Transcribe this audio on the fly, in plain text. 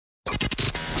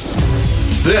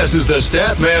This is the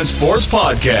Statman Sports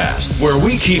Podcast, where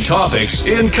we keep topics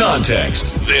in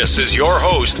context. This is your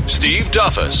host, Steve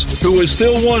Duffus, who is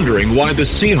still wondering why the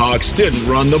Seahawks didn't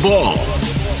run the ball.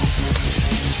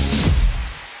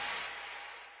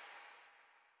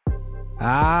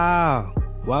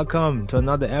 Welcome to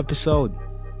another episode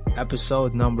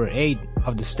number 8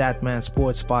 of the Statman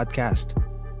Sports Podcast.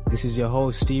 This is your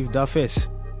host, Steve Duffus,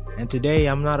 and today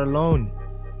I'm not alone.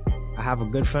 I have a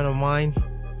good friend of mine.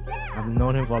 I've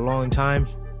known him for a long time.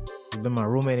 He's been my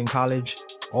roommate in college,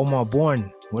 Omar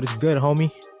Bourne. What is good,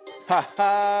 homie?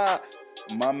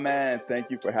 My man,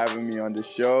 thank you for having me on the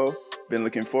show. Been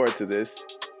looking forward to this.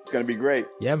 It's gonna be great.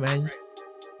 Yeah, man.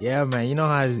 You know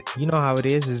how it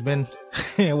is. It's been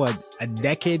a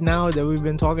decade now that we've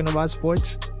been talking about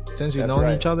sports since we've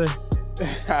known each other.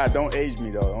 Don't age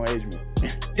me though. Don't age me.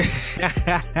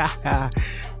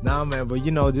 Nah, man. But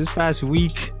this past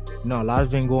week, a lot has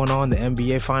been going on. The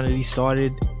NBA finally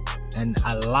started, and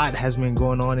a lot has been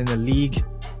going on in the league,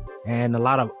 and a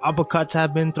lot of uppercuts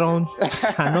have been thrown.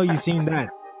 I know you've seen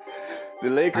that. The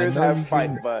Lakers have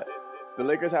fight, but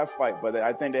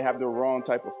I think they have the wrong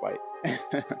type of fight.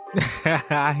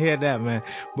 I hear that, man.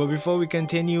 But before we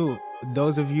continue,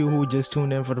 those of you who just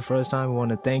tuned in for the first time, we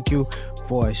want to thank you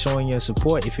for showing your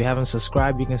support. If you haven't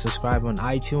subscribed, you can subscribe on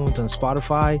iTunes, on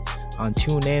Spotify, on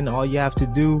TuneIn. All you have to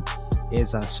do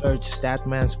is search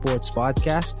Statman Sports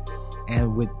Podcast.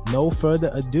 And with no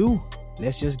further ado,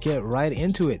 let's just get right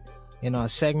into it in our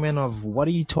segment of What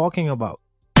Are You Talking About?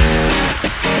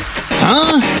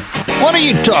 Huh? What are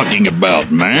you talking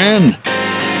about, man?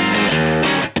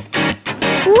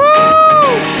 Woo!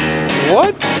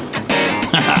 What?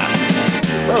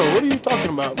 Bro, what are you talking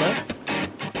about, man?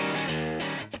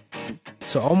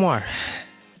 So, Omar,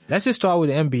 let's just start with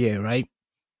the NBA, right?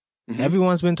 Mm-hmm.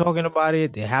 Everyone's been talking about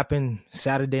it. It happened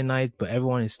Saturday night, but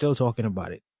everyone is still talking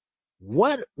about it.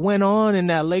 What went on in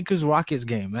that Lakers-Rockets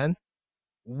game, man?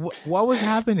 What was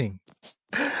happening?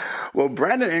 Well,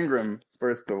 Brandon Ingram,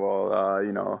 first of all,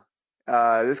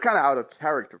 it's kind of out of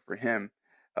character for him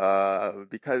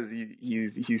because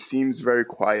he seems very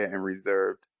quiet and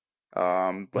reserved.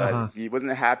 But he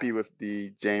wasn't happy with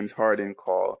the James Harden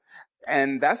call.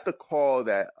 And that's the call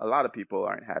that a lot of people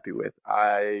aren't happy with.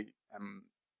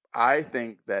 I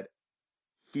think that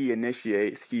he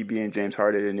being James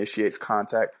Harden, initiates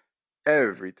contact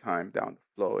every time down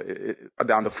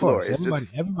the floor.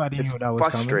 Everybody knew that was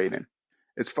frustrating. Coming.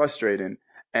 It's frustrating.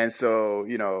 And so,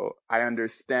 I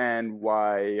understand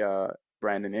why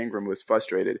Brandon Ingram was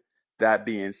frustrated. That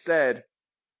being said,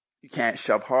 you can't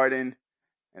shove Harden.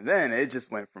 And then it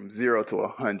just went from 0 to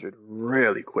 100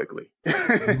 really quickly.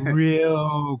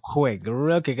 real quick.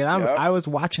 I was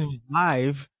watching it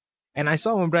live, and I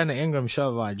saw when Brandon Ingram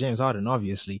shoved James Harden,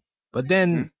 obviously. But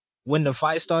then when the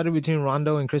fight started between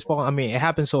Rondo and Chris Paul, it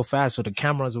happened so fast, so the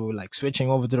cameras were like switching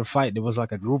over to the fight. There was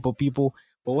like a group of people.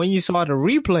 But when you saw the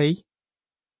replay,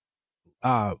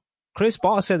 Chris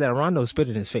Paul said that Rondo spit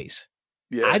in his face.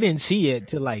 Yeah. I didn't see it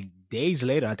till like days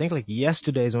later. I think like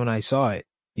yesterday is when I saw it.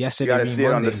 Yesterday, you gotta see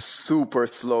it on the super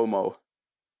slow-mo.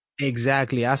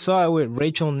 Exactly. I saw it with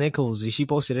Rachel Nichols. She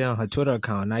posted it on her Twitter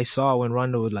account. And I saw when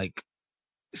Rondo would like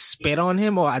spit on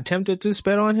him or attempted to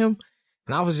spit on him.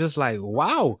 And I was just like,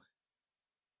 wow.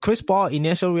 Chris Paul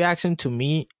initial reaction to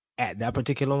me at that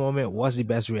particular moment was the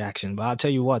best reaction. But I'll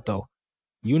tell you what though,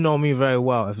 you know me very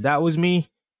well. If that was me,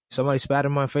 somebody spat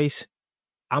in my face,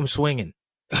 I'm swinging.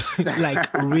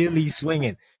 Like really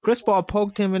swinging. Chris Paul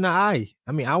poked him in the eye.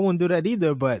 I wouldn't do that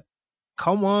either, but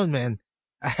come on, man.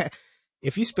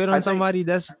 If you spit on somebody,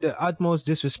 that's the utmost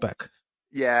disrespect.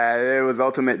 Yeah, it was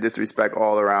ultimate disrespect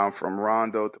all around, from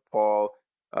Rondo to Paul,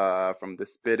 from the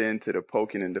spitting to the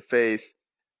poking in the face.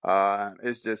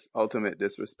 It's just ultimate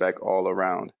disrespect all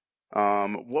around.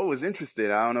 What was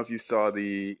interesting, I don't know if you saw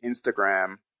the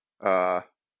Instagram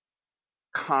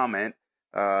comment,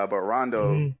 but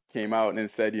Rondo came out and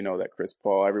said, that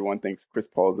everyone thinks Chris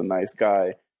Paul's a nice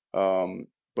guy,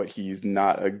 but he's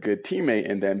not a good teammate.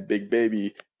 And then Big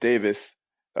Baby Davis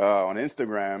on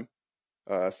Instagram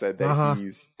said that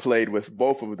he's played with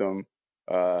both of them,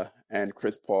 and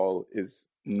Chris Paul is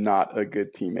not a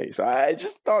good teammate. So I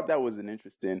just thought that was an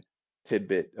interesting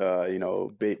tidbit.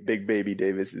 Big Baby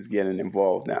Davis is getting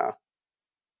involved now.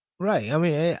 Right.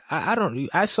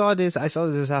 I saw this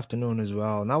afternoon as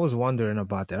well, and I was wondering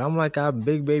about that. I'm like,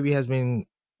 Big Baby has been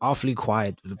awfully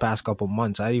quiet for the past couple of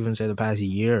months. I'd even say the past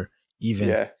year, even.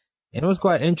 Yeah. And it was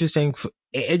quite interesting.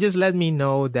 It just let me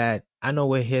know that I know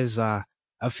where his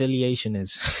affiliation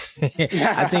is.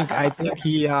 I think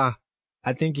he is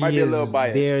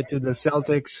there to the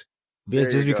Celtics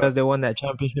just because they won that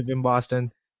championship in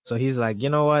Boston. So he's like, you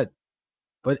know what?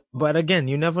 But again,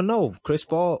 you never know. Chris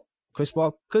Paul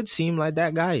could seem like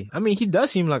that guy. I mean, he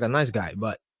does seem like a nice guy,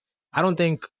 but I don't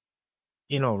think,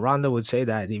 Rondo would say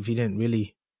that if he didn't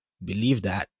really believe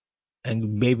that.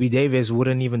 And Baby Davis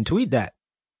wouldn't even tweet that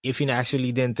if he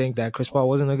actually didn't think that Chris Paul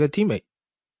wasn't a good teammate.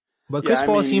 But Chris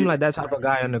Paul seemed like that type of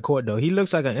guy on the court, though. He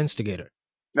looks like an instigator.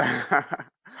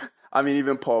 I mean,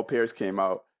 even Paul Pierce came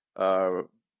out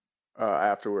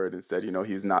afterward and said,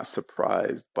 he's not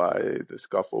surprised by the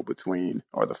scuffle between,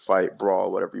 or the fight,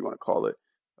 brawl, whatever you want to call it,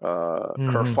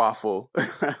 kerfuffle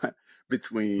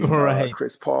between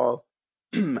Chris Paul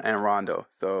and Rondo.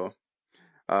 So,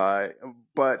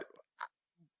 but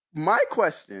my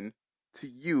question to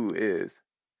you is,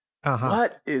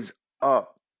 what is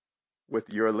up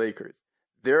with your Lakers?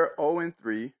 They're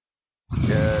 0-3.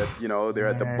 They're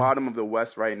at the bottom of the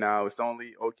West right now. It's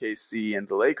only OKC and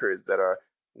the Lakers that are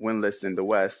winless in the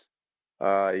West.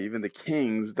 Even the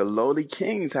Kings, the lowly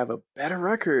Kings, have a better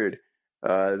record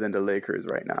than the Lakers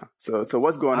right now. So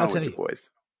what's going on with your boys?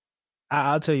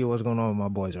 I'll tell you what's going on with my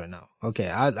boys right now. Okay,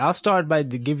 I'll start by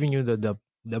giving you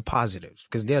the positives,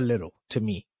 because they're little to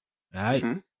me. All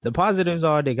right, The positives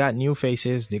are they got new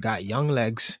faces, they got young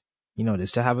legs. They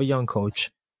still have a young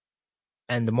coach.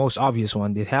 And the most obvious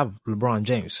one, they have LeBron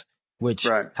James, which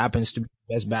happens to be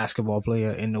the best basketball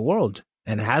player in the world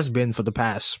and has been for the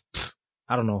past,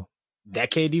 I don't know,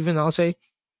 decade even, I'll say.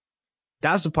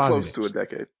 That's the positive. Close to a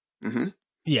decade. Mm-hmm.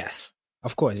 Yes,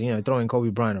 of course. Throwing Kobe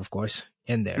Bryant, of course,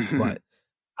 in there. But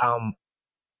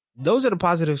those are the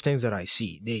positive things that I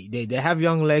see. They have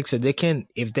young legs, so they can,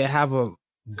 if they have a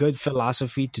good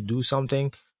philosophy to do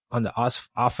something on the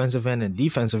offensive end and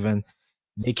defensive end,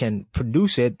 they can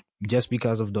produce it just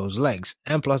because of those legs.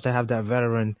 And plus they have that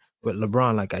veteran with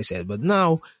LeBron, like I said. But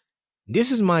now,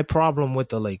 this is my problem with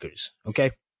the Lakers,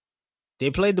 okay?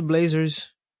 They played the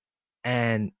Blazers,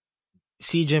 and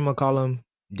CJ McCollum,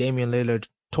 Damian Lillard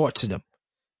torched them.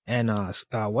 And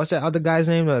what's that other guy's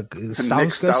name? Stauskas? Nick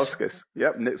Stauskas.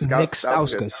 Yep, Nick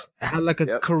Stauskas. Had like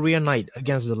a career night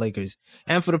against the Lakers.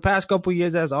 And for the past couple of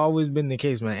years, that's always been the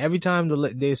case, man. Every time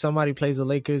somebody plays the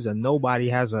Lakers, and nobody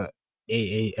has a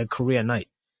career night.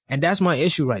 And that's my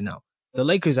issue right now. The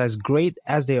Lakers, as great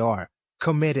as they are,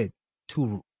 committed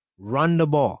to run the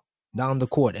ball down the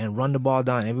court and run the ball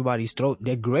down everybody's throat.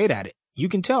 They're great at it. You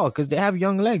can tell because they have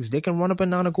young legs. They can run up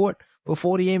and down the court for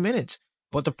 48 minutes.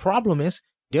 But the problem is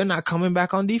they're not coming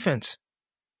back on defense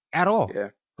at all. Yeah.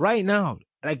 Right now,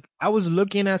 like I was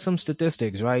looking at some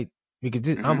statistics, right?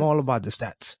 Because I'm all about the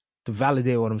stats to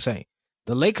validate what I'm saying.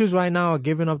 The Lakers right now are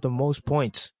giving up the most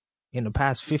points in the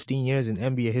past 15 years in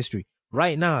NBA history.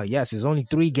 Right now, yes, it's only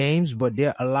 3 games, but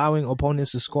they're allowing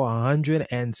opponents to score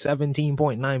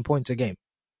 117.9 points a game.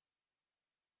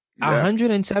 Yeah.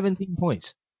 117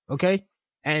 points, okay?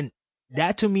 And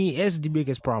that to me is the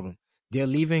biggest problem. They're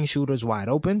leaving shooters wide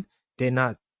open. They're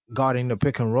not guarding the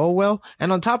pick and roll well.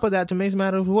 And on top of that, to make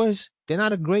matters worse, they're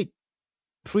not a great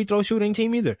free throw shooting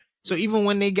team either. So even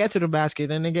when they get to the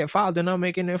basket and they get fouled, they're not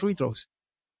making their free throws.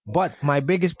 But my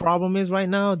biggest problem is right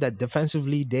now that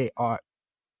defensively they are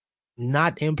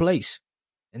not in place.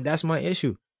 And that's my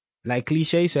issue. Like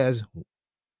cliche says,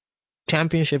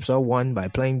 championships are won by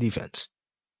playing defense.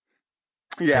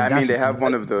 Yeah, I mean, they have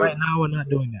one of the... Right now, we're not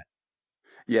doing that.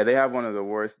 Yeah, they have one of the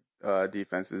worst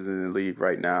defenses in the league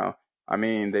right now. I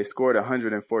mean, they scored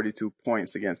 142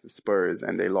 points against the Spurs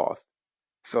and they lost.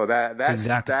 So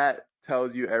that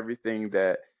tells you everything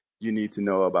that you need to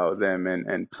know about them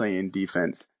and playing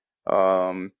defense.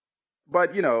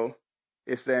 But,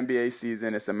 it's the NBA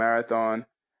season. It's a marathon.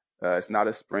 It's not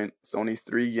a sprint. It's only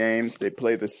 3 games. They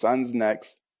play the Suns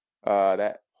next.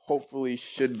 That hopefully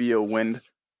should be a win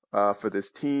for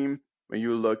this team. When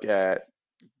you look at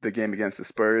the game against the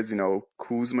Spurs,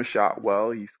 Kuzma shot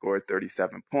well. He scored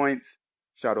 37 points,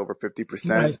 shot over 50%.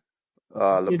 Right.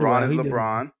 LeBron is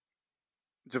LeBron.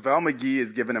 JaVale McGee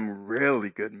is giving him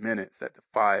really good minutes at the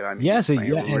 5. I mean,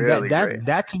 and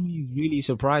that to me is really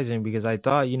surprising because I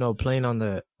thought, playing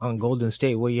on Golden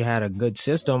State where you had a good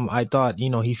system, I thought,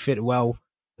 he fit well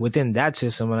within that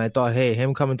system, and I thought, hey,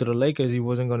 him coming to the Lakers, he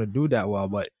wasn't going to do that well,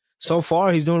 but so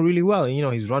far he's doing really well.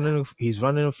 He's running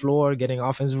the floor, getting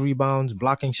offensive rebounds,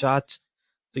 blocking shots,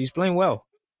 so he's playing well.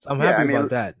 So I'm happy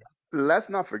about that. Let's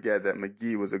not forget that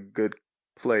McGee was a good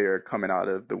player coming out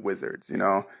of the Wizards.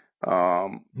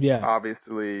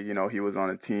 Obviously, he was on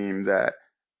a team that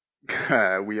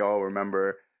we all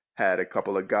remember had a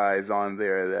couple of guys on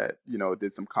there that,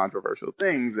 did some controversial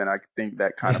things. And I think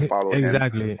that kind of followed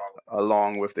him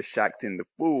along with the Shaqtin' the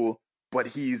Fool. But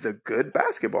he's a good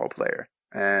basketball player.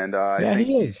 And I think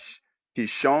he is. He's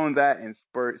shown that in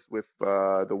spurts with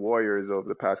the Warriors over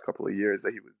the past couple of years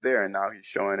that he was there. And now he's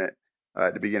showing it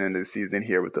at the beginning of the season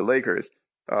here with the Lakers.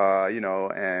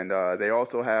 And they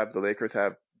also the Lakers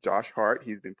have Josh Hart.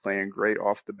 He's been playing great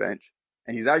off the bench,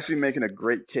 and he's actually making a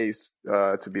great case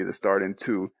to be the starting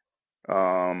two.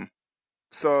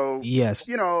 So yes,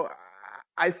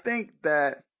 I think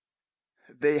that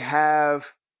they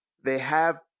have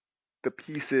the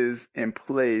pieces in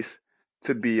place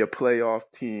to be a playoff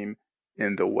team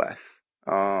in the West.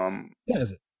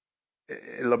 yes.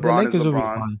 LeBron is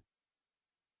LeBron.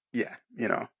 Yeah,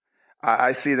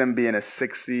 I see them being a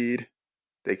 6 seed.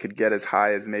 They could get as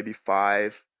high as maybe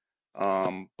 5.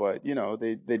 But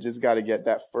they just got to get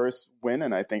that first win,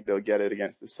 and I think they'll get it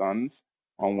against the Suns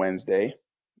on Wednesday,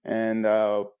 and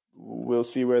we'll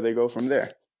see where they go from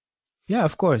there. Yeah,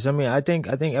 of course. I mean, I think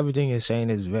everything you're saying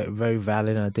is very, very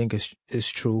valid, and I think it's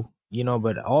true.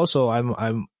 But also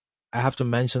I have to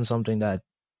mention something that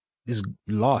is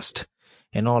lost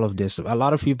in all of this. A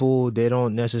lot of people, they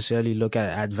don't necessarily look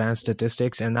at advanced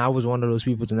statistics, and I was one of those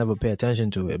people to never pay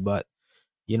attention to it. But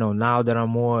now that I'm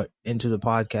more into the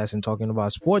podcast and talking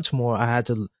about sports more, I had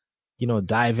to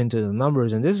dive into the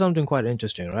numbers, and this is something quite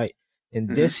interesting, right? In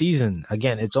this season,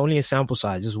 again, it's only a sample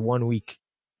size, just 1 week.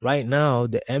 Right now,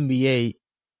 the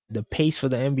pace for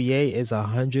the NBA is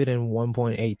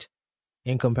 101.8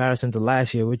 in comparison to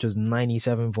last year, which was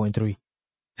 97.3.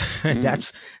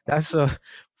 That's a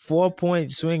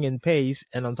 4-point swing in pace.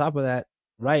 And on top of that,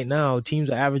 right now, teams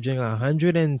are averaging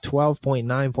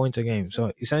 112.9 points a game.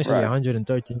 So essentially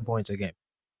 113 points a game.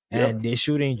 And they're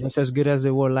shooting just as good as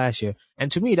they were last year.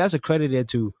 And to me, that's accredited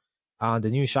to the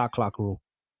new shot clock rule,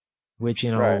 which,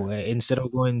 instead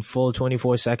of going full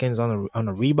 24 seconds on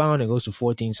a rebound, it goes to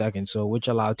 14 seconds. So which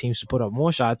allow teams to put up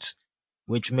more shots,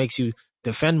 which makes you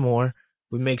defend more,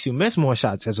 which makes you miss more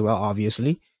shots as well,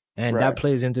 obviously. And that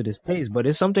plays into this pace. But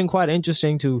it's something quite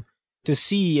interesting to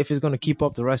see if it's going to keep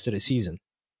up the rest of the season.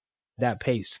 That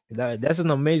pace. That's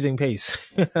an amazing pace.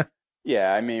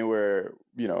 Yeah, I mean, we're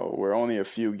only a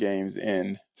few games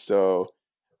in, so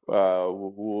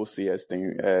we'll see as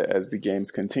the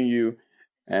games continue.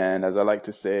 And as I like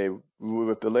to say,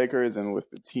 with the Lakers and with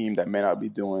the team that may not be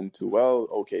doing too well,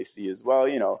 OKC as well,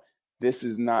 this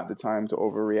is not the time to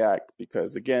overreact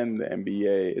because, again, the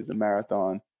NBA is a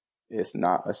marathon. It's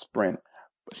not a sprint.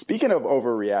 But speaking of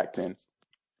overreacting,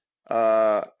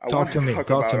 I want to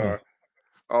talk about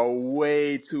our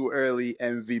way too early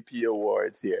MVP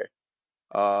awards here.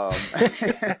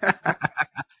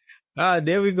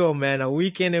 There we go, man. A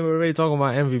weekend and we're already talking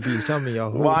about MVPs. Tell me,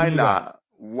 y'all. Why not?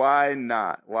 Why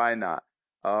not?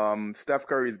 Steph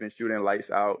Curry's been shooting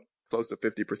lights out, close to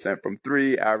 50% from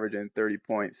 3, averaging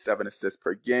 30.7 assists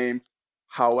per game.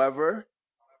 However,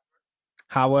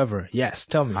 yes,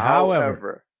 tell me.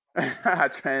 However,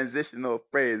 transitional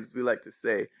phrase we like to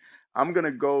say. I'm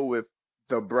gonna go with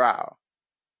the brow.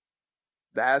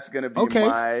 That's gonna be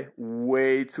my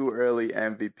way too early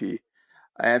MVP.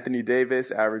 Anthony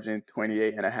Davis averaging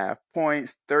 28.5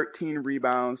 points, 13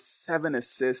 rebounds, 7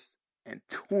 assists, and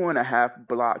 2.5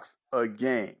 blocks a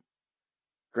game.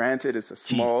 Granted, it's a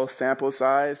small sample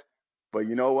size, but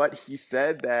you know what? He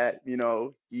said that,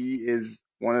 he is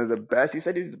one of the best. He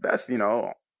said he's the best,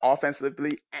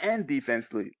 offensively and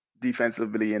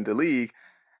defensively in the league.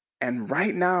 And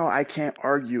right now, I can't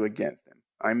argue against him.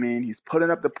 I mean, he's putting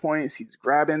up the points, he's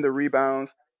grabbing the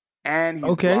rebounds, and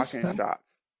he's blocking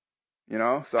shots.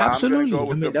 So absolutely. I'm going to go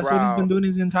with the that's brow. What he's been doing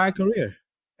his entire career.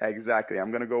 Exactly.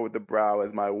 I'm going to go with the brow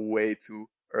as my way too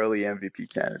early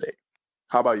MVP candidate.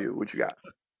 How about you? What you got?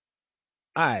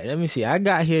 All right, let me see. I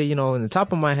got here, in the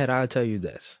top of my head, I'll tell you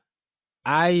this.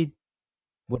 I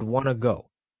would want to go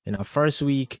in our first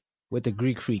week with the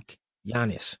Greek Freak,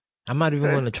 Giannis. I'm not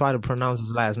even going to try to pronounce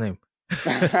his last name.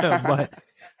 But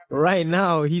right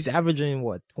now, he's averaging,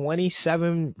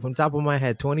 27, from the top of my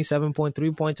head,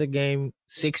 27.3 points a game,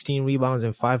 16 rebounds,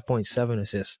 and 5.7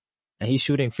 assists. And he's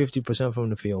shooting 50% from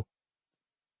the field.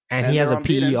 And he has a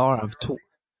PER of 2.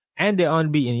 And they're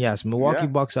unbeaten, yes. Milwaukee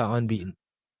Bucks are unbeaten.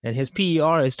 And his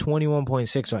PER is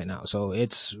 21.6 right now. So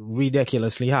it's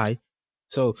ridiculously high.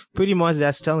 So pretty much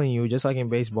that's telling you, just like in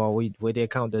baseball, where they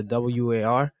count the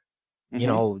WAR,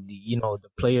 the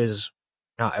players'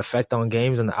 effect on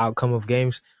games and the outcome of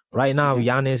games. Right now,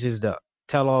 Giannis is the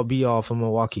tell-all, be-all for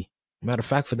Milwaukee. Matter of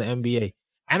fact, for the NBA.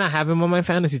 And I have him on my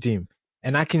fantasy team.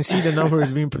 And I can see the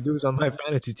numbers being produced on my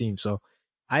fantasy team. So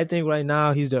I think right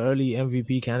now he's the early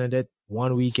MVP candidate.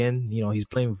 1 weekend, he's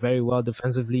playing very well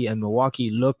defensively, and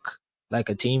Milwaukee look like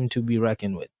a team to be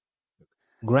reckoned with.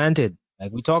 Granted,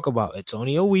 like we talk about, it's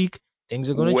only a week. Things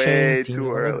are going to change. Teams are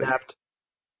going to adapt.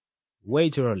 Way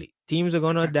too early. Teams are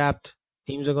going to adapt.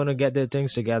 Teams are going to get their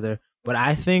things together. But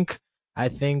I think,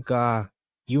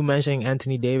 you mentioning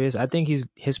Anthony Davis, I think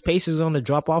his pace is on the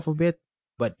drop off a bit,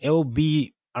 but it'll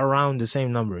be around the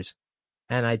same numbers.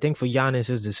 And I think for Giannis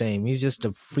is the same. He's just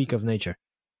a freak of nature.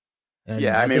 And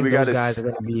Yeah, I mean, think those guys are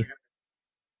gonna be.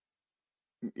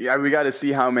 Yeah, we got to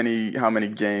see how many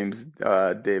games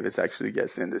Davis actually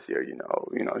gets in this year. You know,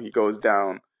 he goes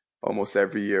down almost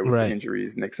every year with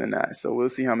injuries, nicks and that. So we'll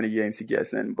see how many games he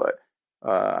gets in. But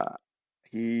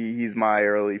he's my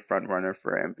early front runner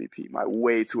for MVP, my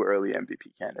way too early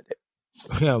MVP candidate.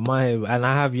 Yeah, and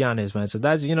I have Giannis, man. So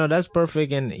that's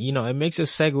perfect, and it makes a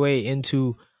segue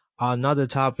into another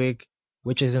topic,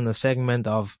 which is in the segment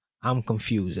of I'm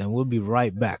confused, and we'll be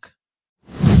right back.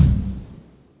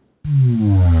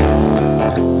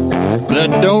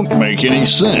 That don't make any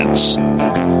sense.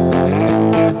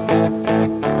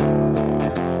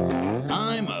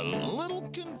 I'm a little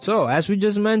confused. So, as we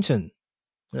just mentioned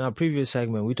in our previous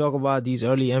segment, we talk about these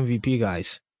early MVP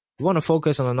guys. We want to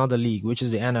focus on another league, which is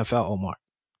the NFL, Omar.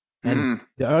 And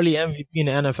the early MVP in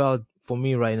the NFL for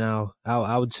me right now,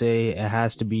 I would say it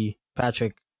has to be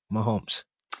Patrick Mahomes.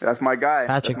 That's my guy.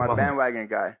 That's my bandwagon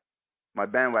guy. My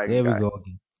bandwagon guy. There we go.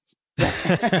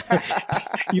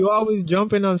 You always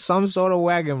jumping on some sort of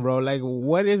wagon, bro. Like,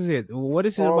 what is it? What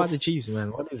is it about the Chiefs, man?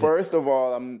 What is First of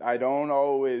all, I don't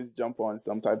always jump on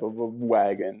some type of a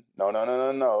wagon.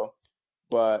 No.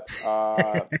 But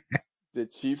the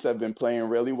Chiefs have been playing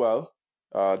really well.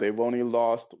 They've only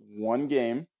lost one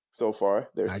game so far.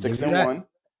 They're 6-1.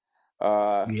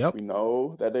 Yep. We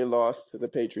know that they lost to the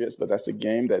Patriots, but that's a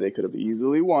game that they could have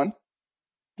easily won.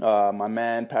 My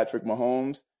man, Patrick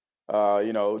Mahomes,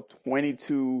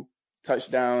 22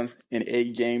 touchdowns in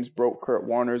 8 games, broke Kurt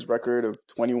Warner's record of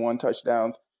 21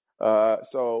 touchdowns.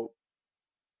 So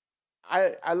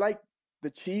I like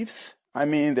the Chiefs. I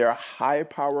mean, they're a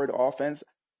high-powered offense.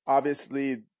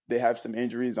 Obviously, they have some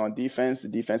injuries on defense. The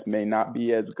defense may not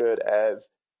be as good as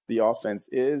the offense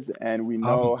is, and we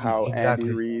know how Andy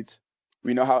Reid's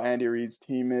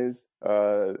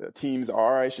teams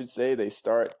are, I should say. They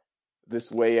start this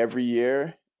way every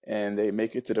year, and they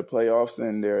make it to the playoffs,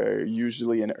 and they're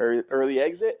usually an early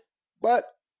exit. But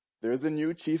there's a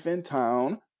new chief in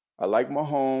town. I like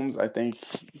Mahomes. I think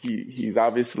he's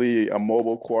obviously a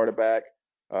mobile quarterback,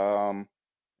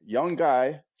 young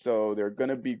guy, so they're going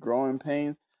to be growing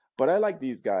pains. But I like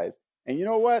these guys. And you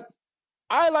know what?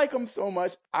 I like them so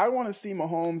much. I want to see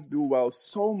Mahomes do well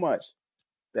so much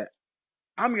that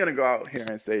I'm going to go out here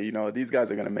and say, these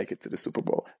guys are going to make it to the Super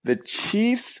Bowl. The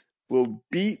Chiefs will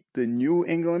beat the New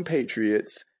England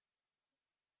Patriots.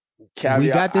 Caveat, we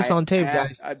got this on tape,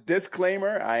 guys. A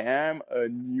disclaimer, I am a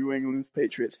New England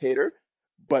Patriots hater,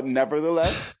 but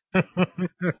nevertheless,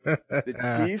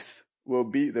 the Chiefs will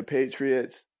beat the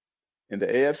Patriots in the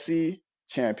AFC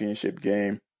Championship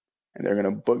game, and they're going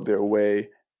to book their way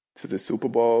to the Super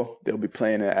Bowl. They'll be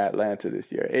playing in Atlanta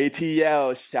this year.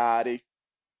 ATL, shoddy.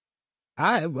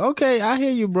 Okay, I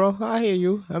hear you, bro. I hear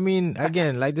you. I mean,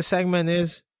 again, like the segment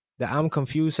is the I'm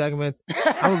confused segment.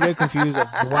 I'm a bit confused of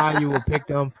why you would pick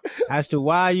them, as to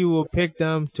why you will pick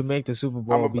them to make the Super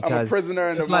Bowl. I'm a prisoner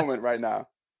in the moment right now.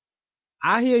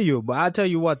 I hear you, but I'll tell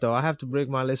you what, though. I have to bring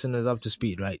my listeners up to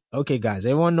speed, right? Okay, guys,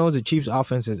 everyone knows the Chiefs'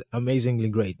 offense is amazingly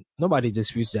great. Nobody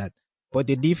disputes that. But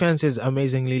the defense is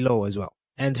amazingly low as well,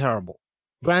 and terrible.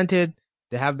 Granted,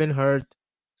 they have been hurt.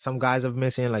 Some guys are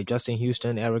missing, like Justin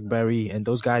Houston, Eric Berry, and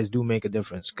those guys do make a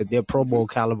difference because they're Pro Bowl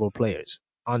caliber players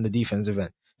on the defensive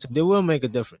end. So they will make a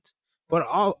difference. But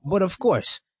of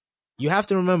course, you have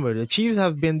to remember, the Chiefs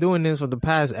have been doing this for the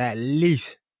past at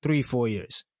least 3-4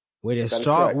 years, where they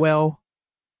start well.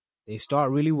 They start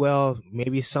really well.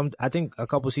 I think a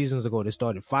couple seasons ago, they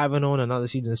started 5-0, and another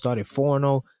season started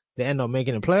 4-0. They end up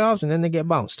making the playoffs, and then they get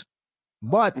bounced.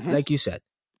 But, like you said,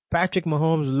 Patrick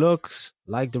Mahomes looks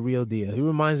like the real deal. He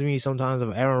reminds me sometimes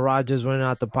of Aaron Rodgers running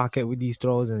out the pocket with these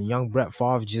throws, and young Brett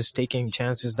Favre just taking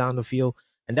chances down the field.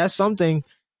 And that's something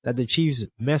that the Chiefs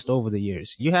missed over the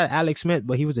years. You had Alex Smith,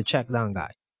 but he was a check down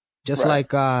guy. Just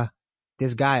like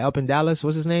this guy up in Dallas,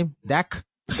 what's his name? Dak?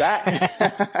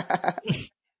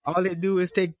 All they do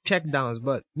is take check downs.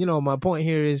 But, my point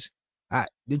here is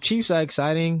the Chiefs are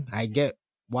exciting. I get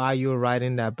why you're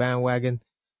riding that bandwagon.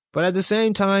 But at the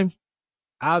same time,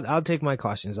 I'll take my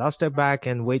cautions. I'll step back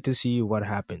and wait to see what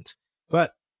happens.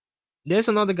 But there's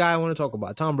another guy I want to talk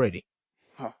about, Tom Brady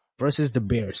versus the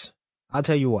Bears. I'll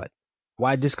tell you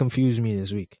why this confused me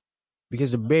this week.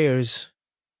 Because the Bears,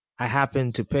 I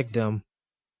happened to pick them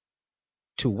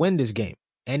to win this game,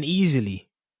 and easily,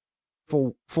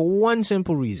 for one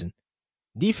simple reason.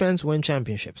 Defense win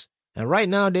championships. And right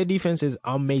now, their defense is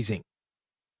amazing.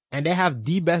 And they have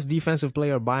the best defensive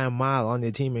player by a mile on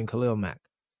their team in Khalil Mack.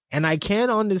 And I can't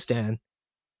understand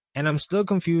And I'm still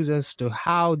confused as to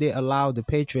how they allowed the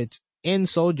Patriots in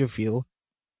Soldier Field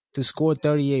to score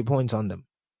 38 points on them.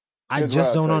 I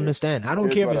just don't understand. I don't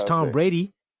care if it's Tom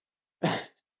Brady.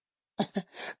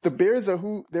 The Bears are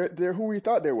they're who we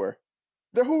thought they were.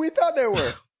 They're who we thought they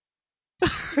were.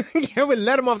 Yeah, we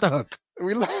let them off the hook.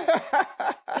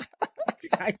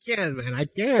 I can't, man.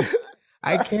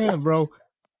 I can't, bro.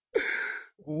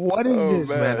 What is this,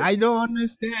 man? I don't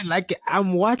understand. Like,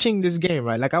 I'm watching this game,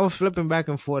 right? Like, I was flipping back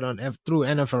and forth through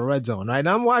NFL Red Zone, right? And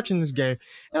I'm watching this game,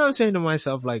 and I'm saying to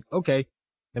myself, like, okay,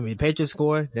 the Patriots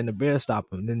score, then the Bears stop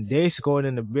them. Then they score,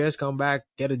 then the Bears come back,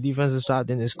 get a defensive stop,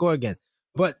 then they score again.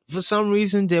 But for some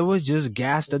reason, they was just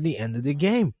gassed at the end of the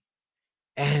game.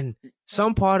 And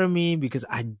some part of me, because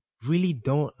I really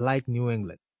don't like New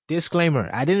England. Disclaimer,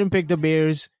 I didn't pick the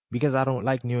Bears because I don't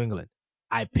like New England.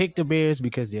 I picked the Bears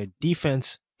because their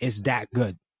defense is that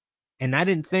good. And I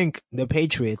didn't think the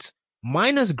Patriots,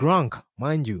 minus Gronk,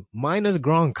 mind you,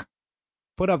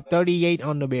 put up 38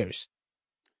 on the Bears.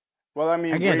 Well, I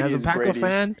mean, again, Brady as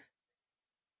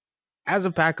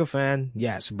a Packer fan,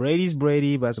 yes, Brady's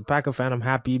Brady, but as a Packer fan, I'm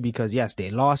happy because, yes,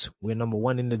 they lost. We're number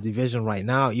 1 in the division right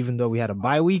now, even though we had a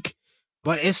bye week.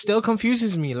 But it still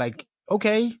confuses me. Like,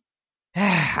 okay,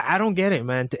 I don't get it,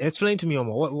 man. Explain to me,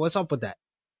 Omar, what's up with that?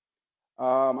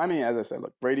 I mean, as I said,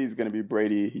 look, Brady's going to be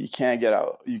Brady. You can't get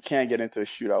out. You can't get into a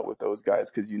shootout with those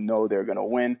guys because you know they're going to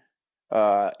win,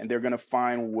 and they're going to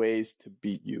find ways to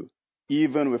beat you,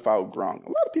 even without Gronk. A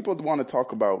lot of people want to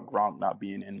talk about Gronk not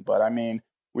being in, but I mean,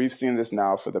 we've seen this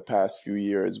now for the past few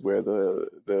years where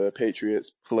the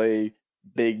Patriots play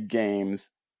big games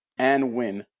and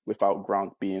win without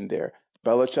Gronk being there.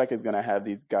 Belichick is going to have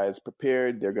these guys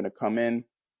prepared. They're going to come in,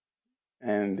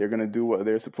 and they're going to do what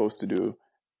they're supposed to do.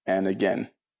 And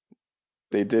again,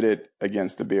 they did it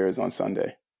against the Bears on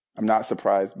Sunday. I'm not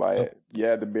surprised by it.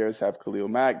 Yeah, the Bears have Khalil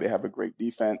Mack. They have a great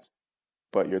defense.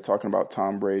 But you're talking about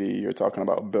Tom Brady. You're talking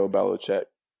about Bill Belichick.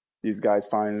 These guys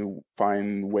find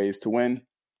ways to win,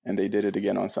 and they did it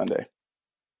again on Sunday.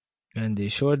 And they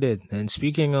sure did. And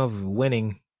speaking of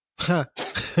winning, I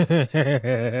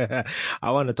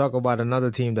want to talk about another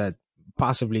team that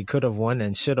possibly could have won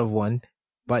and should have won,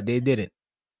 but they didn't.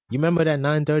 You remember that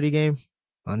 9:30 game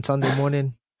on Sunday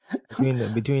morning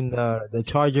between the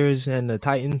Chargers and the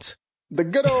Titans? The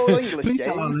good old English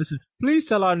game. Please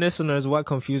tell our listeners what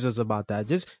confused us about that.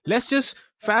 Let's just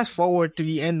fast forward to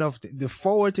the end of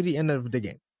the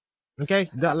game.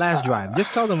 Okay, that last drive.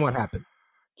 Just tell them what happened.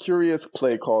 Curious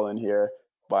play call in here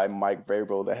by Mike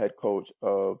Vrabel, the head coach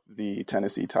of the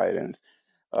Tennessee Titans.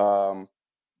 The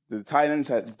Titans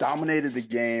had dominated the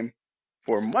game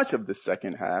for much of the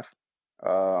second half.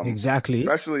 Exactly.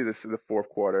 Especially the fourth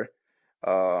quarter.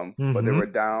 But they were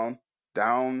down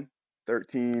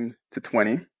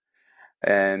 13-20.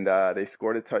 And they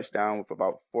scored a touchdown with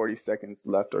about 40 seconds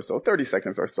left or so, 30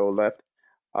 seconds or so left.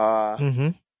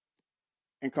 And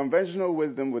conventional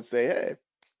wisdom would say, hey,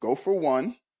 go for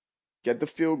one, get the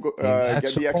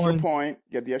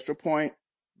extra point,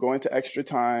 go into extra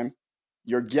time.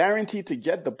 You're guaranteed to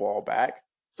get the ball back.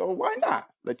 So why not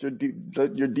let your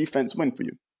defense win for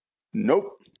you?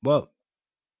 Nope. Well,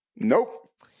 nope.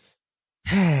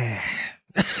 I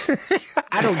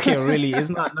don't care really. It's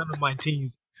not none of my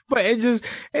teams. But it just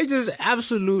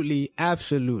absolutely.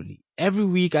 Every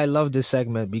week I love this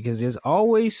segment because there's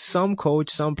always some coach,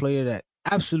 some player that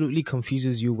absolutely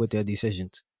confuses you with their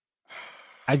decisions.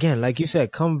 Again, like you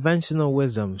said, conventional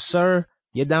wisdom. Sir,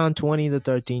 you're down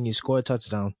 20-13. You score a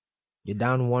touchdown. You're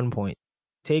down 1 point.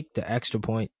 Take the extra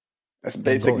point. That's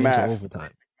basic math.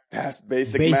 Overtime. That's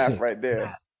basic math right there.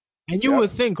 Math. And you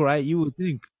would think, right? You would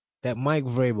think that Mike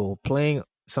Vrabel, playing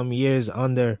some years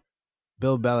under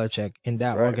Bill Belichick in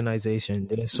that organization,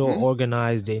 they're so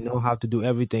organized. They know how to do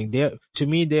everything. To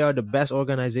me, they are the best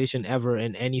organization ever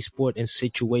in any sport and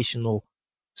situational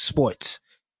sports.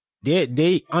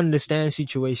 They understand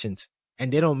situations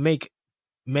and they don't make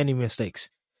many mistakes.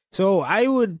 So I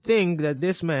would think that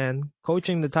this man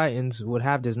coaching the Titans would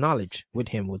have this knowledge with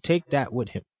him, would take that with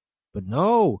him. But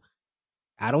no,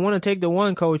 I don't want to take the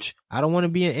one, coach. I don't want to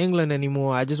be in England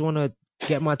anymore. I just want to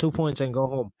get my 2 points and go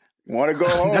home. Want to go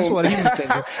home? That's what he was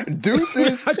thinking.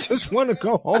 Deuces. I just want to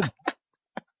go home.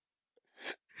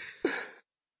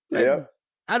 Yeah.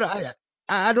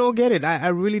 I don't get it. I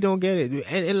really don't get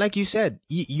it. And like you said,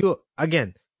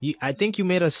 I think you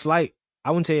made a slight,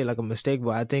 I wouldn't say like a mistake,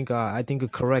 but I think you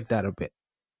correct that a bit.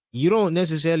 You don't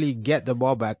necessarily get the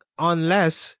ball back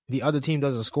unless the other team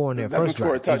doesn't score in their first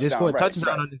drive. If they score a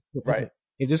touchdown,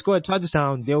 if they score a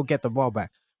touchdown, they'll get the ball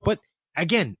back. But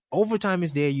again, overtime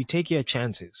is there. You take your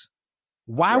chances.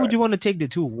 Why would you want to take the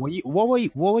two? What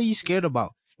were you scared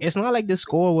about? It's not like the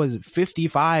score was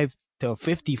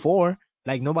 55-54.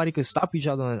 Like nobody could stop each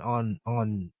other on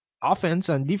offense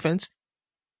and defense.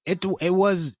 It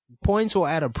was points were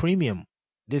at a premium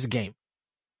this game.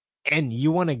 And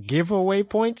you want to give away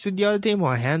points to the other team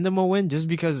or hand them a win just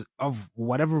because of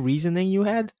whatever reasoning you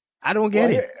had? I don't get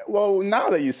it. Well, now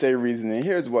that you say reasoning,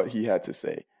 here's what he had to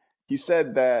say. He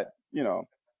said that,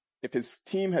 if his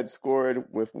team had scored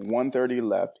with 1:30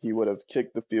 left, he would have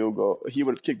kicked the field goal. He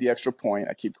would have kicked the extra point.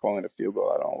 I keep calling it a field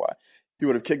goal. I don't know why. He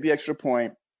would have kicked the extra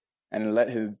point and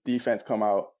let his defense come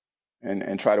out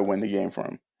and try to win the game for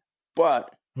him.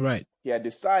 But right, he had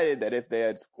decided that if they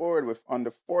had scored with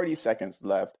under 40 seconds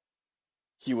left,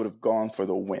 he would have gone for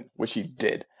the win, which he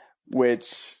did.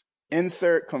 Which,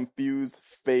 insert confused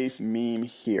face meme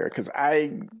here, because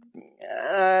I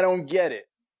don't get it.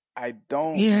 I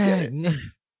don't get it.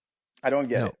 I don't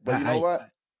get it. But you know what?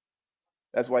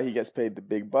 That's why he gets paid the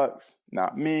big bucks,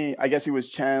 not me. I guess he was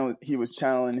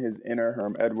channeling his inner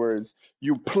Herm Edwards.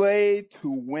 You play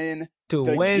to win the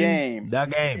game. The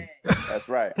game. That's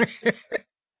right.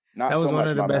 That was one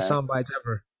of the best sound bites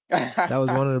ever. That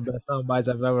was one of the best sound bites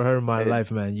I've ever heard in my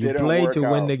life, man. You play to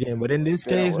win the game. But in this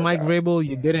case, Mike Vrabel,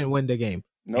 you didn't win the game.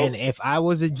 Nope. And if I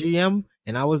was a GM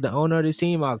and I was the owner of this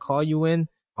team, I'd call you in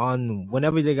on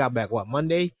whenever they got back. What,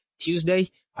 Monday,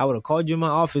 Tuesday? I would have called you in my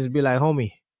office and be like,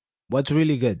 homie, what's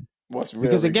really good?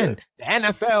 Because again, the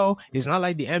NFL is not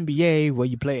like the NBA where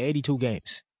you play 82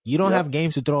 games. You don't have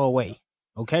games to throw away.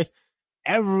 Okay?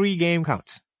 Every game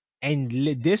counts. And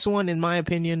this one, in my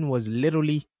opinion, was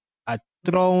literally a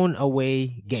thrown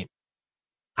away game.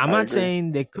 I'm not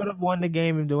saying they could have won the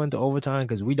game if they went to overtime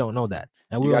because we don't know that.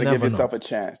 And you got to give yourself a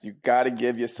chance. You got to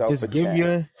give yourself a chance. Just give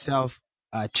yourself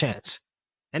a chance.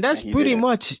 And that's pretty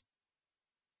much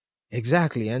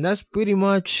exactly. And that's pretty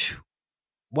much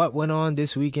what went on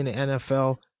this week in the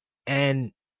NFL.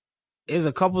 And there's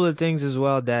a couple of things as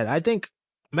well that I think,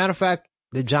 matter of fact,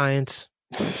 the Giants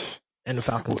and the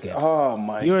Falcons game. Oh,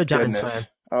 my You're a goodness. Giants fan.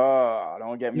 Oh,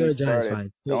 don't get me started. You're a Giants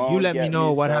fan. You let me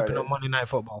know what happened on Monday Night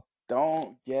Football.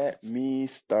 Don't get me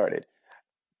started.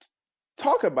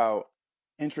 Talk about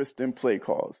interesting play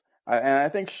calls. And I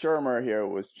think Shermer here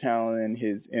was channeling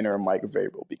his inner Mike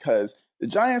Vrabel because the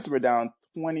Giants were down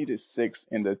 20-6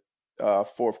 in the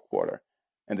fourth quarter,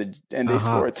 and they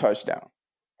scored a touchdown.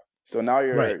 So now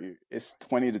it's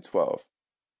 20-12.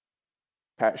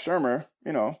 Pat Shermer,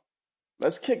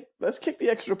 let's kick the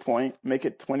extra point, make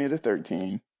it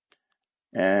 20-13,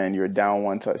 and you're down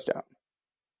one touchdown.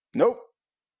 Nope.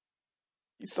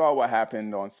 He saw what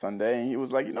happened on Sunday, and he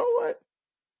was like, you know what?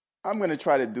 I'm going to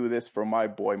try to do this for my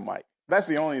boy Mike. That's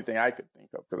the only thing I could think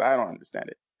of because I don't understand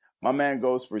it. My man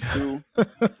goes for 2.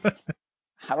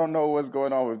 I don't know what's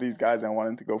going on with these guys and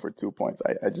wanting to go for 2 points.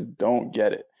 I just don't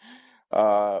get it.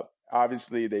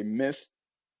 Obviously, they missed,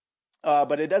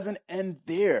 but it doesn't end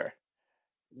there.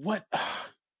 What?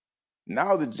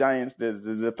 Now the Giants,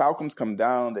 the Falcons come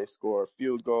down. They score a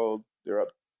field goal. They're up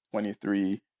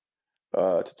 23-12.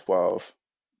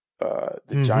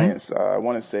 The Giants, I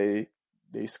want to say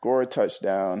they score a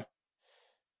touchdown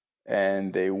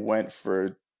and they went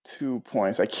for 2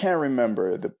 points. I can't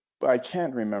remember. They're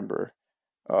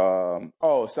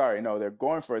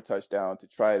going for a touchdown to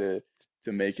try to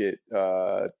make it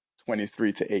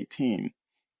 23-18.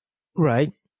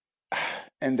 Right.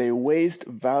 And they waste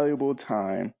valuable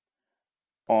time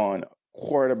on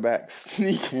quarterback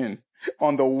sneaking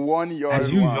on the 1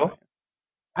 yard line.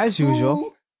 As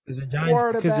usual. Because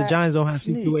the Giants don't have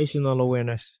situational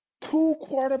awareness. 2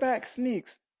 quarterback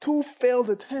sneaks, 2 failed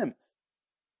attempts.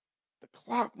 The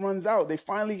clock runs out. They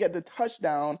finally get the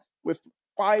touchdown with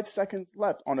 5 seconds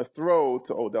left on a throw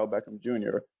to Odell Beckham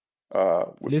Jr.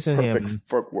 With perfect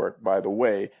footwork, by the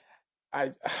way.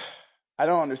 I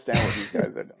don't understand what these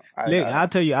guys are doing. I'll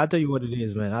tell you what it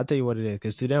is, man. I'll tell you what it is,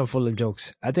 because today I'm full of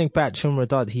jokes. I think Pat Shermer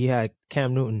thought he had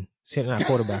Cam Newton sitting at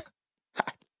quarterback.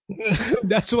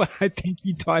 That's what I think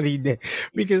he thought he did.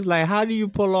 Because, how do you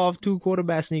pull off 2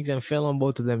 quarterback sneaks and fail on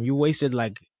both of them? You wasted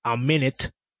a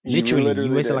minute. Literally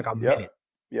you wasted a minute.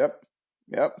 Yep.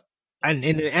 And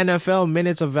in the NFL,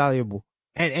 minutes are valuable.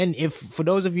 And if, for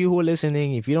those of you who are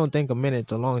listening, if you don't think a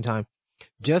minute's a long time,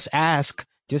 just ask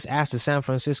the San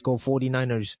Francisco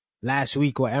 49ers last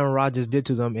week what Aaron Rodgers did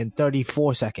to them in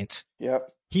 34 seconds.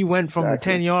 Yep. He went from the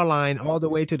 10-yard line all the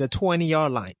way to the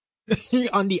 20-yard line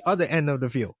on the other end of the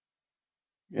field.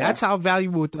 Yeah. That's how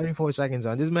valuable 34 seconds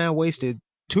are. This man wasted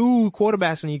 2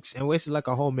 quarterback sneaks and wasted a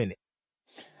whole minute.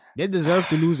 They deserve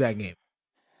to lose that game.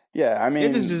 Yeah, I mean,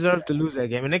 they just deserve to lose that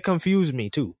game, and it confused me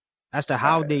too as to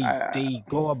how they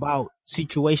go about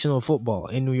situational football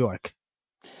in New York.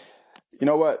 You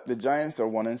know what? The Giants are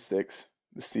 1-6.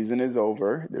 The season is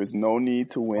over. There's no need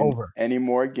to win any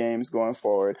more games going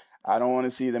forward. I don't want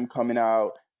to see them coming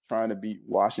out trying to beat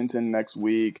Washington next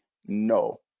week.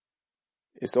 No.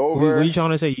 It's over. What are you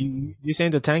trying to say? You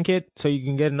saying to tank it so you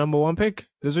can get a number 1 pick?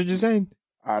 That's what you're saying?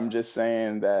 I'm just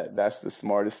saying that that's the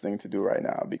smartest thing to do right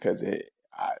now because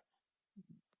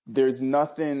there's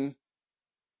nothing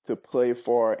to play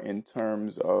for in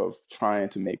terms of trying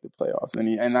to make the playoffs.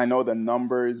 And I know the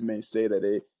numbers may say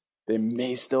that they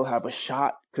may still have a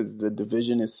shot because the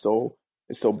division is so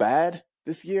bad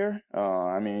this year.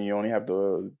 I mean, you only have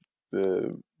the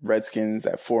Redskins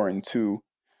at 4-2,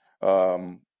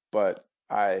 but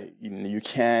you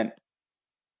can't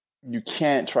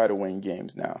try to win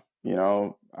games now. You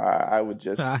know, I would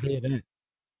just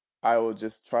I will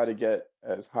just try to get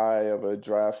as high of a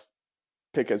draft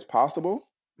pick as possible,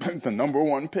 the number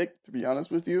 1 pick, to be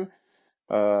honest with you,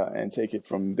 and take it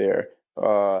from there.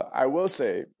 I will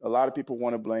say a lot of people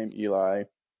want to blame Eli.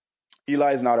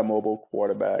 Eli is not a mobile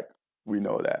quarterback. We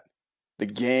know that. The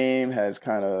game has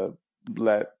kind of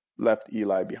left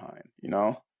Eli behind, you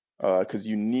know, because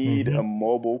you need a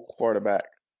mobile quarterback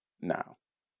now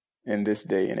in this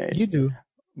day and age. You do.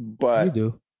 But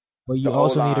you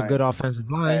also need a good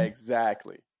offensive line.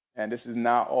 Exactly. And this is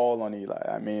not all on Eli.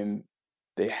 I mean,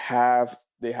 they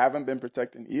haven't been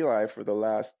protecting Eli for the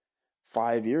last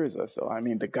 5 years or so. I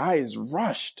mean, the guy is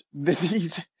rushed.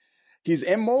 He's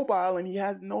immobile and he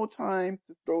has no time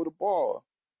to throw the ball.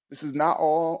 This is not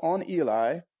all on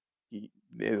Eli.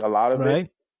 There's a lot of it.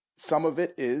 Some of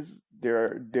it is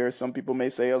there. Some people may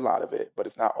say a lot of it, but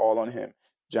it's not all on him.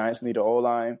 Giants need an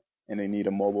O-line and they need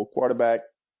a mobile quarterback.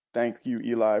 Thank you,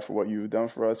 Eli, for what you've done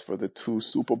for us for the 2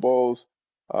 Super Bowls.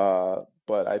 But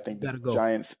I think the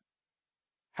Giants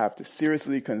have to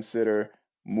seriously consider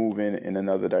moving in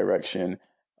another direction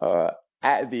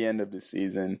at the end of the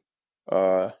season,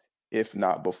 if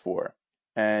not before.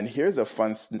 And here's a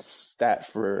fun stat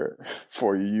for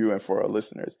you and for our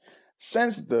listeners.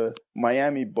 Since the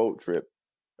Miami boat trip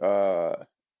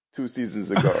 2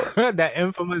 seasons ago. That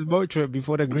infamous boat trip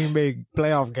before the Green Bay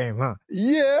playoff game, huh?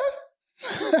 Yeah.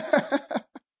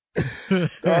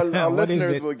 Our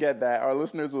listeners will get that. Our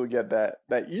listeners will get that.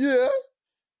 Yeah.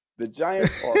 The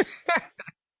Giants are...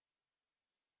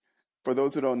 For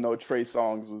those who don't know, Trey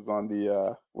Songz was on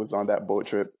that boat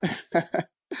trip.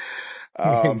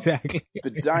 Exactly. The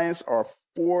Giants are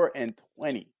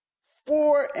 4-20.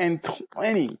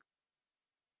 4-20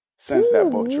 since that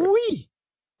boat trip.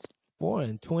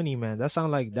 4-20, man. That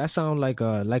sound like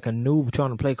a noob trying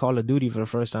to play Call of Duty for the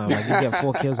first time. Like you get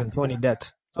 4 kills and 20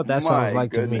 deaths. What that sounds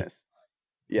like to me.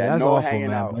 Yeah, that's no awful, hanging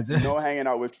man. out. No hanging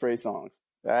out with Trey Songz.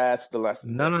 That's the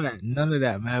lesson. None of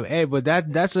that, man. Hey, but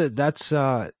that's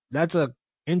a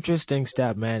interesting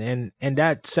stat, man. And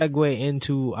that segue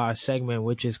into our segment,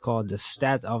 which is called the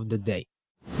Stat of the Day.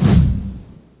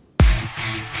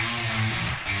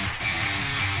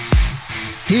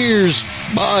 Here's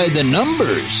By the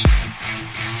Numbers.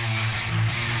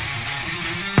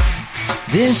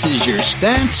 This is your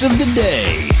Stats of the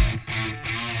Day.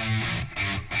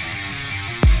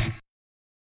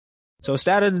 So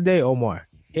Stat of the Day, Omar.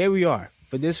 Here we are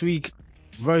for this week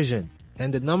version.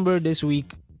 And the number this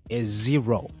week is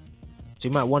 0. So you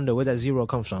might wonder where that 0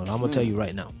 comes from. I'm going to tell you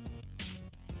right now.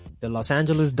 The Los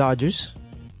Angeles Dodgers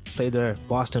play the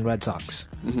Boston Red Sox.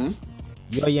 Mm-hmm.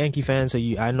 You're a Yankee fan, so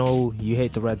I know you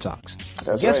hate the Red Sox.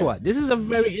 Guess what? This is a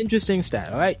very interesting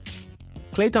stat, all right?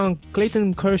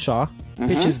 Clayton Kershaw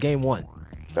pitches game 1.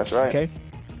 That's right. Okay?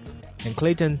 And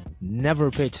Clayton never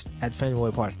pitched at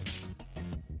Fenway Park.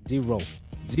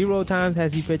 0 times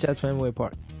has he pitched at Fenway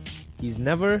Park. He's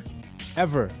never,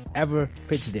 ever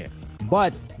pitched there.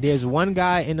 But there's one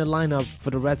guy in the lineup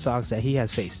for the Red Sox that he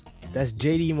has faced. That's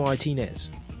JD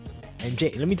Martinez. And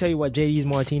let me tell you what JD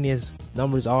Martinez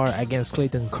numbers are against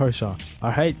Clayton Kershaw.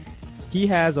 All right? He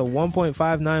has a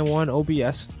 1.591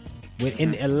 OPS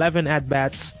within 11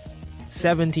 at-bats,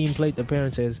 17 plate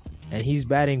appearances, and he's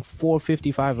batting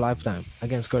 .455 lifetime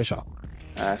against Kershaw.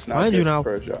 That's not good for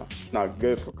Kershaw. It's not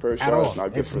good for Kershaw. At all. It's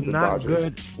not good for the Dodgers.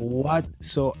 It's not good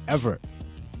whatsoever.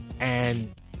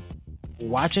 And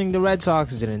watching the Red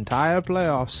Sox the entire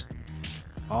playoffs,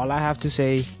 all I have to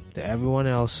say to everyone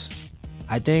else,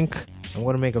 I think I'm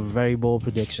going to make a very bold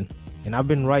prediction. And I've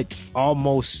been right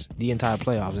almost the entire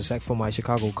playoffs, except for my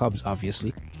Chicago Cubs,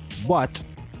 obviously. But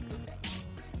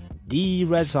the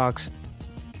Red Sox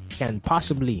can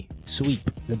possibly sweep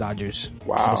the Dodgers.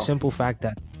 Wow. For the simple fact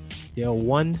that their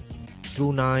 1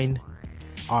 through 9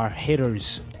 are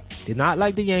hitters. They're not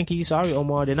like the Yankees. Sorry,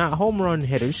 Omar. They're not home run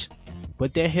hitters,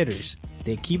 but they're hitters.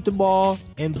 They keep the ball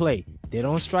in play. They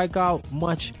don't strike out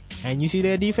much. And you see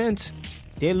their defense?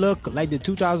 They look like the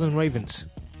 2000 Ravens.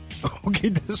 Okay,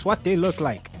 that's what they look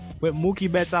like with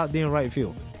Mookie Betts out there in right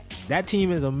field. That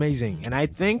team is amazing, and I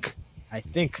think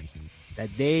that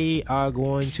they are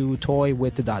going to toy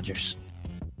with the Dodgers.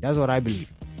 That's what I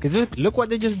believe. Because look what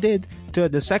they just did to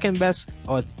the second best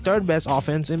or third best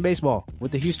offense in baseball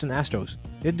with the Houston Astros.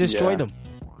 They destroyed them.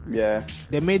 Yeah.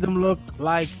 They made them look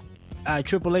like a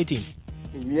AAA team.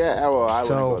 Yeah, well, I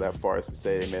wouldn't go that far as to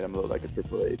say they made them look like a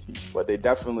AAA team, but they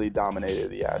definitely dominated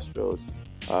the Astros.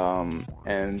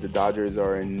 And the Dodgers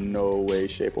are in no way,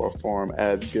 shape, or form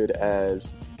as good as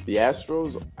the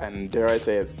Astros, and dare I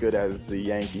say as good as the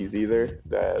Yankees either.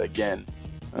 That again,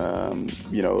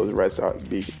 the Red Sox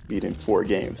beat in 4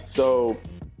 games. So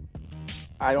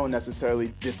I don't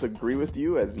necessarily disagree with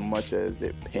you as much as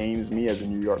it pains me as a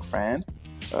New York fan.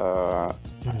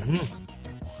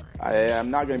 I am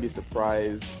not going to be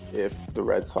surprised if the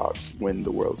Red Sox win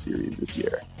the World Series this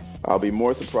year. I'll be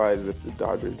more surprised if the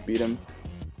Dodgers beat them.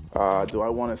 Do I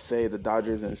want to say the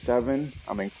Dodgers in 7?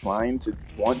 I'm inclined to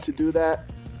want to do that,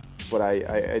 but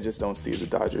I just don't see the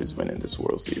Dodgers winning this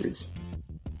World Series.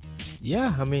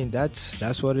 Yeah, I mean,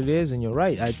 that's what it is, and you're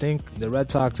right. I think the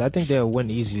Red Sox, they'll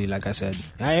win easily, like I said.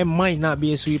 It might not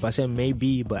be a sweep. I said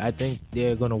maybe, but I think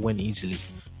they're going to win easily.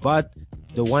 But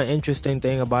the one interesting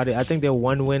thing about it, I think the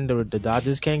one win the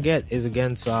Dodgers can get is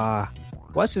against,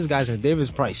 what's his guy's name?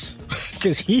 Davis Price.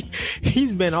 Because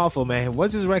he's been awful, man.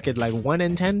 What's his record? Like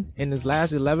 1-10 in his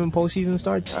last 11 postseason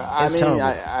starts?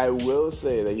 I will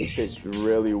say that he pitched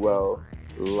really well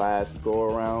last go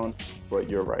around, but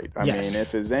you're right. I mean,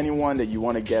 if there's anyone that you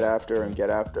want to get after and get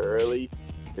after early,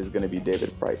 it's going to be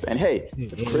David Price. And hey,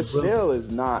 if Chris Sale is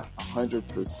not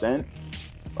 100%,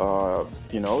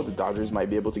 the Dodgers might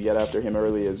be able to get after him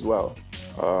early as well.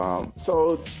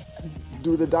 So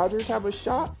do the Dodgers have a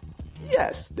shot?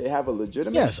 Yes, they have a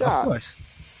legitimate shot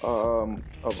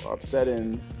of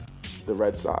upsetting the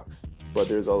Red Sox. But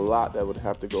there's a lot that would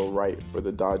have to go right for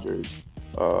the Dodgers,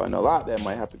 and a lot that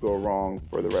might have to go wrong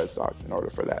for the Red Sox in order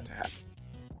for that to happen.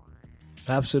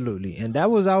 Absolutely. And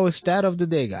that was our stat of the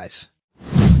day, guys.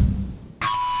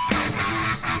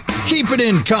 Keep it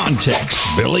in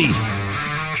context, Billy.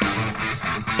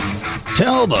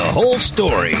 Tell the whole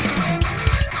story.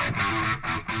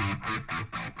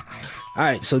 All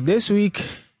right, so this week,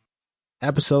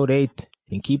 episode 8,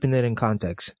 and keeping it in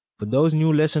context. For those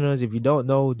new listeners, if you don't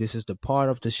know, this is the part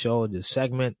of the show, the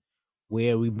segment,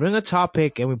 where we bring a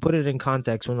topic and we put it in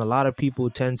context when a lot of people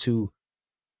tend to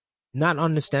not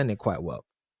understand it quite well.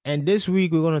 And this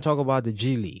week, we're going to talk about the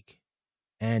G League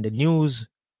and the news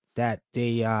that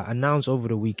they announced over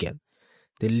the weekend.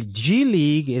 The G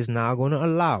League is now going to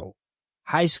allow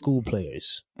high school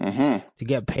players to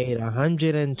get paid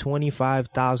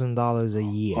 $125,000 a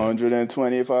year.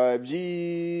 125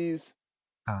 G's.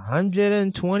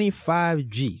 125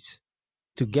 G's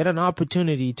to get an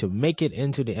opportunity to make it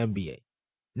into the NBA.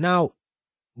 Now,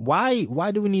 why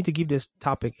do we need to keep this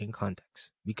topic in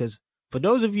context? Because for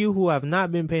those of you who have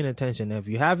not been paying attention, if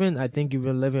you haven't, I think you've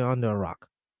been living under a rock.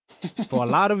 For a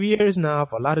lot of years now,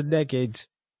 for a lot of decades,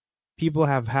 people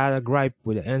have had a gripe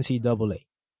with the NCAA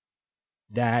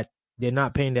that they're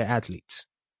not paying their athletes.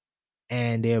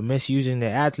 And they're misusing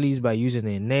their athletes by using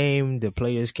their name. The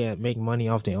players can't make money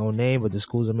off their own name, but the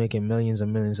schools are making millions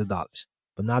and millions of dollars.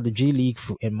 But now the G League,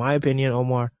 in my opinion,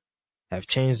 Omar, have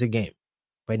changed the game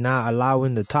by now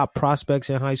allowing the top prospects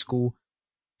in high school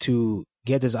to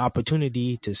get this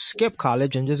opportunity to skip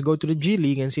college and just go to the G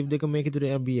League and see if they can make it to the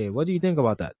NBA. What do you think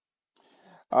about that?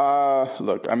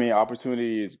 Look, I mean,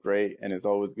 opportunity is great, and it's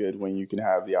always good when you can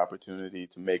have the opportunity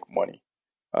to make money.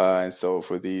 And so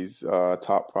for these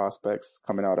top prospects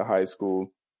coming out of high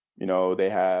school, they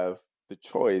have the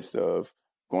choice of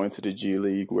going to the G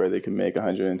League where they can make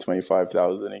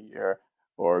 $125,000 a year,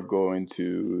 or going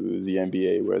to the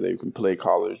NBA where they can play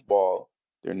college ball.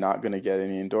 They're not going to get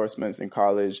any endorsements in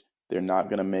college. They're not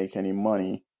going to make any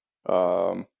money.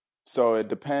 So it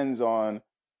depends on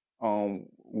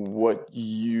what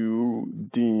you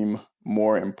deem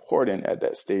more important at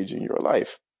that stage in your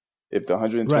life. If the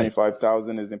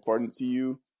 $125,000 is important to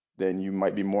you, then you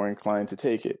might be more inclined to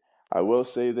take it. I will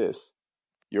say this.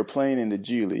 You're playing in the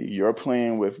G League. You're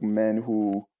playing with men,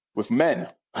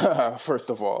 first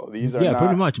of all. These are not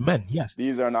pretty much men, yes.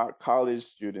 These are not college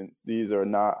students. These are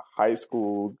not high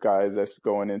school guys that's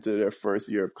going into their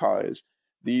first year of college.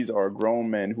 These are grown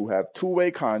men who have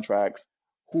two-way contracts,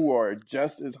 who are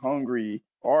just as hungry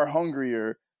or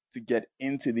hungrier to get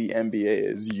into the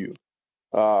NBA as you.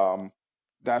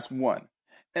 That's one.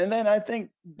 And then I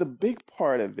think the big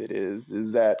part of it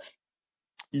is that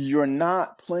you're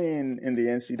not playing in the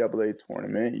NCAA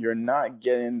tournament. You're not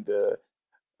getting the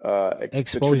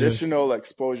traditional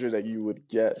exposure that you would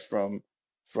get from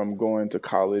from going to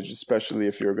college, especially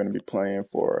if you're going to be playing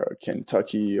for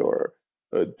Kentucky or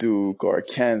a Duke or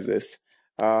Kansas.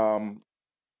 You're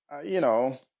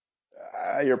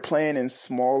playing in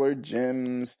smaller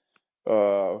gyms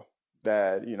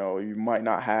that, you might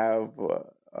not have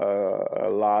a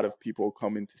lot of people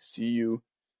coming to see you.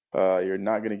 You're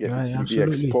not going to get the TV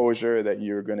exposure that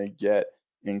you're going to get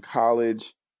in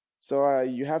college. So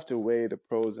you have to weigh the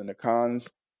pros and the cons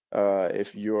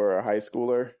if you're a high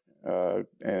schooler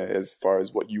as far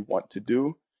as what you want to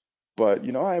do. But,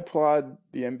 I applaud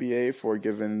the NBA for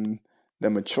giving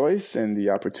them a choice and the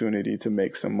opportunity to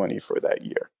make some money for that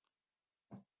year.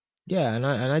 Yeah, and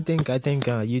I think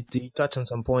you touched on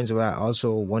some points where I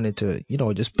also wanted to,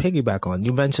 just piggyback on.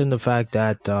 You mentioned the fact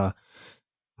that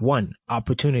one,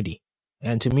 opportunity.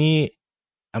 And to me,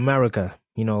 America,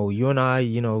 you and I,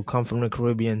 come from the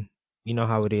Caribbean. You know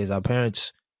how it is. Our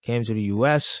parents came to the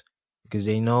U.S. because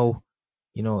they know,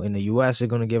 in the U.S. they're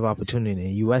going to give opportunity. And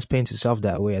the U.S. paints itself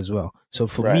that way as well. So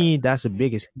for me, that's the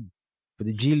biggest key. For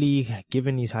the G League,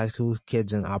 giving these high school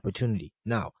kids an opportunity.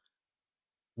 Now,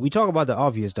 we talk about the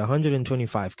obvious, the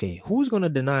 125K. Who's going to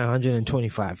deny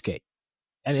 125K?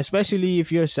 And especially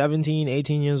if you're 17,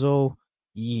 18 years old,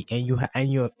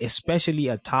 and you're especially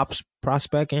a top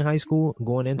prospect in high school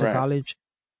going into college.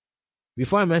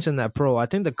 Before I mention that pro, I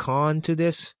think the con to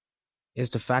this is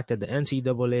the fact that the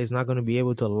NCAA is not going to be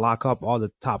able to lock up all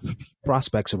the top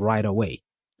prospects right away.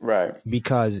 Right.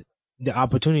 Because the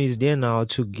opportunity is there now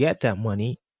to get that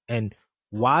money. And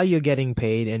while you're getting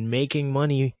paid and making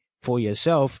money for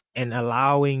yourself and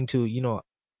allowing to,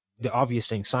 the obvious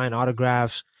thing, sign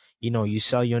autographs, you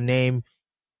sell your name.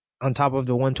 On top of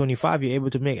the 125, you're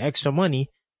able to make extra money.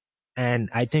 And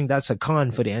I think that's a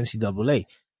con for the NCAA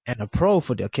and a pro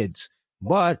for the kids.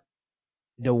 But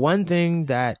the one thing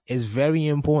that is very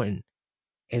important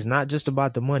is not just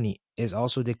about the money, it's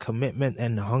also the commitment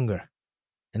and the hunger.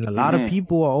 And a lot of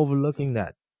people are overlooking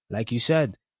that. Like you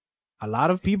said, a lot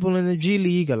of people in the G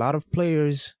League, a lot of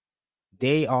players,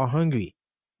 they are hungry.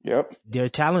 Yep. Their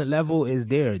talent level is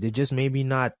there. They're just maybe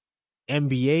not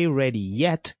NBA ready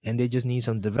yet, and they just need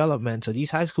some development. So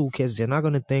these high school kids, they're not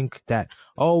going to think that,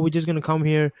 we're just going to come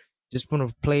here, just going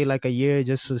to play like a year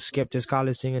just to skip this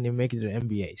college thing and then make it to the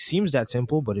NBA. Seems that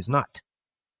simple, but it's not.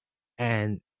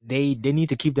 And they need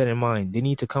to keep that in mind. They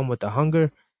need to come with the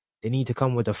hunger. They need to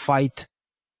come with a fight.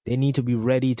 They need to be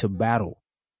ready to battle.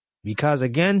 Because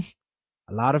again,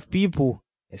 a lot of people,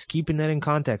 it's keeping that in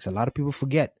context. A lot of people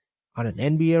forget on an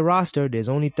NBA roster, there's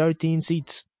only 13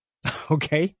 seats.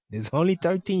 Okay? There's only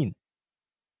 13.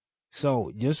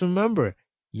 So just remember,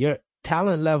 your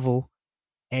talent level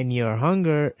and your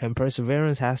hunger and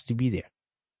perseverance has to be there,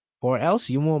 or else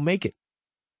you won't make it.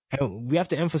 And we have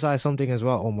to emphasize something as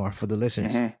well, Omar, for the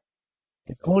listeners.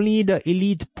 It's only the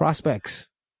elite prospects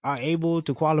are able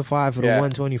to qualify for the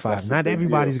 125. Not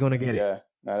everybody's going to get it. Yeah,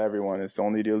 not everyone. It's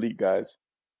only the elite guys.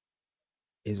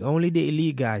 It's only the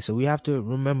elite guys. So we have to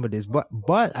remember this.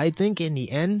 But I think in the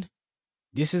end,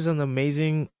 this is an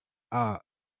amazing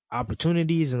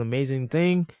opportunity, is an amazing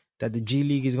thing that the G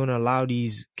League is going to allow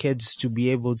these kids to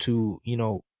be able to,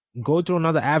 go through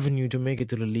another avenue to make it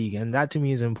to the league. And that to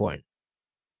me is important.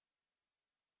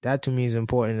 That to me is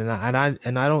important.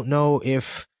 And I don't know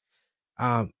if,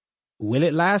 will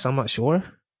it last? I'm not sure,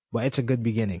 but it's a good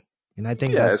beginning. And I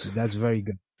think that's very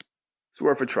good. It's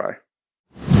worth a try.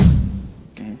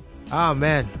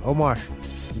 Man, Omar,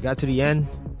 we got to the end.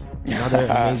 Another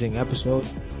amazing episode.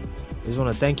 Just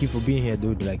want to thank you for being here,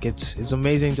 dude. Like, it's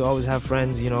amazing to always have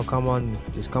friends, come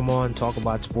on, talk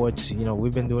about sports.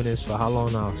 We've been doing this for how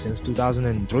long now? Since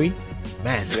 2003?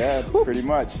 Man. Yeah, pretty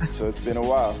much. So it's been a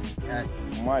while.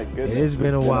 My goodness. It has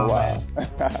been a while.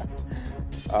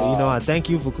 So, I thank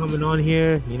you for coming on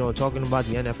here, talking about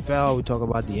the NFL. We talk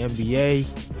about the NBA.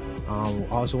 I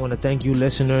also want to thank you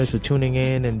listeners for tuning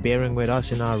in and bearing with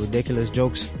us in our ridiculous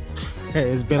jokes.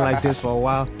 It's been like this for a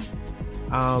while.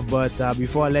 But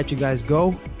before I let you guys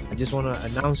go, I just want to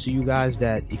announce to you guys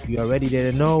that if you already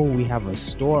didn't know, we have a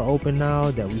store open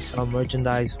now that we sell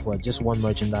merchandise. Well, just one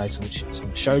merchandise,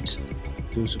 some shirts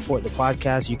to support the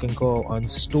podcast. You can go on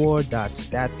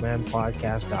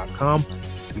store.statmanpodcast.com.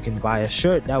 You can buy a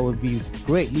shirt. That would be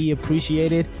greatly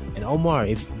appreciated. And Omar,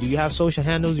 do you have social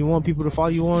handles you want people to follow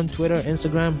you on? Twitter,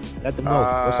 Instagram? Let them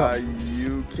know. What's up?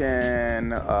 You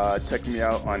can check me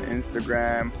out on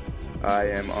Instagram. I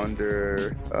am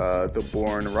under The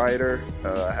Born Writer.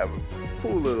 I have a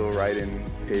cool little writing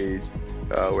page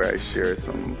where I share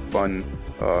some fun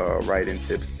writing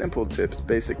tips, simple tips,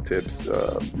 basic tips,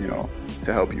 to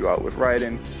help you out with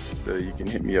writing. So you can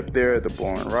hit me up there, The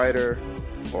Born Writer,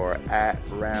 or at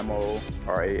Ramo,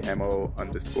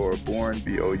 RAMO_Born,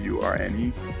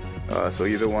 BOURNE. So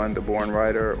either one, The Born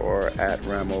Writer, or at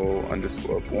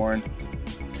Ramo_Born.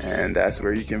 And that's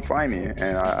where you can find me.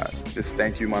 And just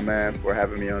thank you, my man, for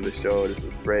having me on the show. This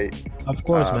was great. Of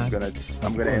course, man.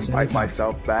 I'm gonna invite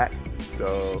myself back.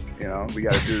 So we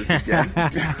got to do this again.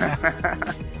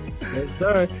 Yes,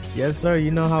 sir. Yes, sir. You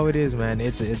know how it is, man.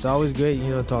 It's always great,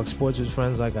 talk sports with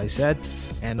friends, like I said.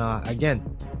 And again,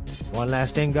 one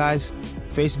last thing, guys.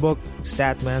 Facebook,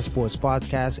 Statman Sports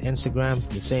Podcast. Instagram,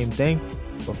 the same thing.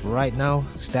 But for right now,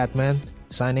 Statman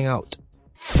signing out.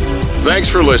 Thanks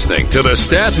for listening to the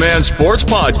Statman Sports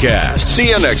Podcast. See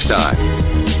you next time.